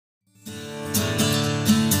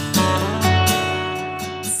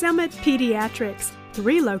Summit Pediatrics,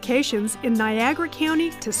 3 locations in Niagara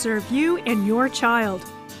County to serve you and your child.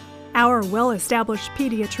 Our well-established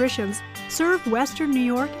pediatricians serve Western New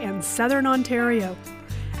York and Southern Ontario.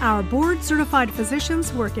 Our board-certified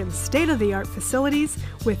physicians work in state-of-the-art facilities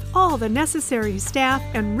with all the necessary staff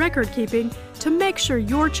and record-keeping to make sure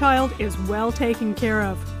your child is well taken care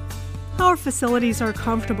of. Our facilities are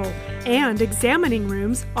comfortable, and examining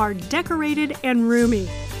rooms are decorated and roomy.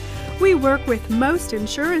 We work with most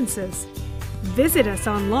insurances. Visit us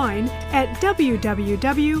online at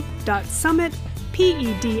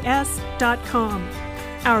www.summitpeds.com.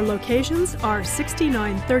 Our locations are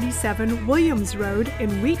 6937 Williams Road in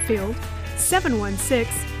Wheatfield,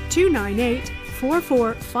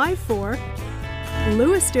 716-298-4454,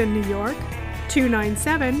 Lewiston, New York,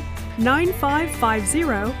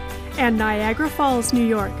 297-9550, and Niagara Falls, New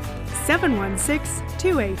York,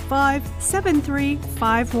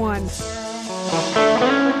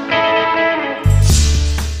 716-285-7351.